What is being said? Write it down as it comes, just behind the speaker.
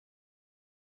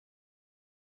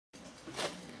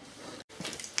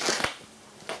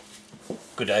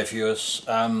Good day viewers.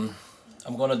 I'm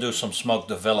going to do some smoke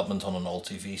development on an old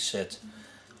TV set.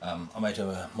 I made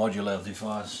a modular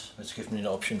device which gives me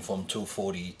the option from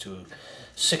 240 to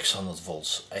 600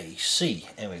 volts AC,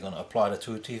 and we're going to apply that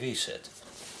to a TV set.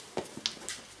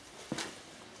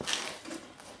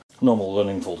 Normal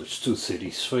running voltage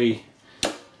 233,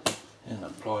 and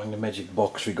applying the magic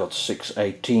box we got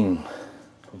 618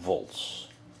 volts.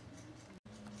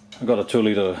 I got a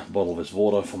 2-liter bottle with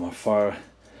water for my fire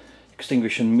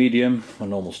extinguishment medium, my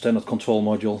normal standard control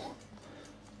module,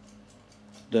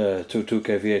 the 2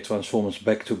 kVA transformers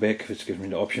back to back, which gives me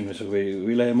the option with a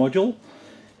relay module,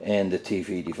 and the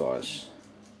TV device.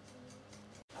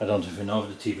 I don't even know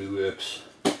if the TV works.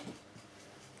 Get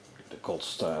the cold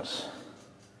start.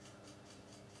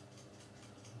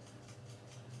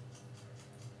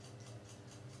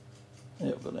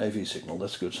 Yeah, but an AV signal,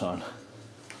 that's a good sign.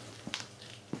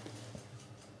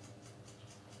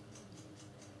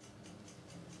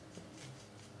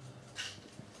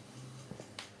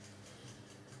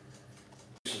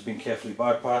 Been carefully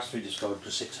bypassed, we just go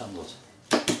to 600.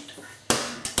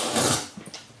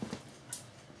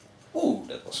 Oh,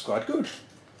 that was quite good.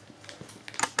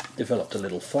 Developed a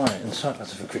little fire inside.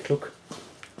 Let's have a quick look.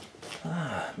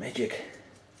 Ah, magic.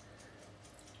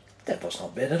 That was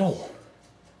not bad at all.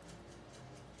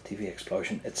 TV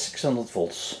explosion at 600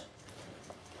 volts.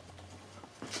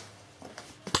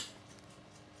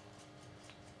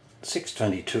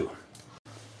 $622.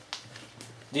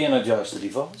 De-energize the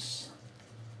device.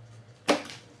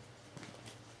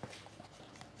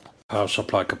 Power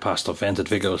supply capacitor vented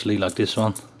vigorously like this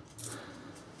one.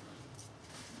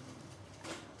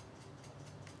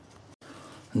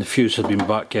 And the fuse has been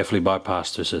carefully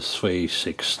bypassed with a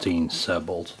 3/16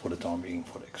 bolt for the time being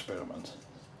for the experiment.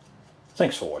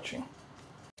 Thanks for watching.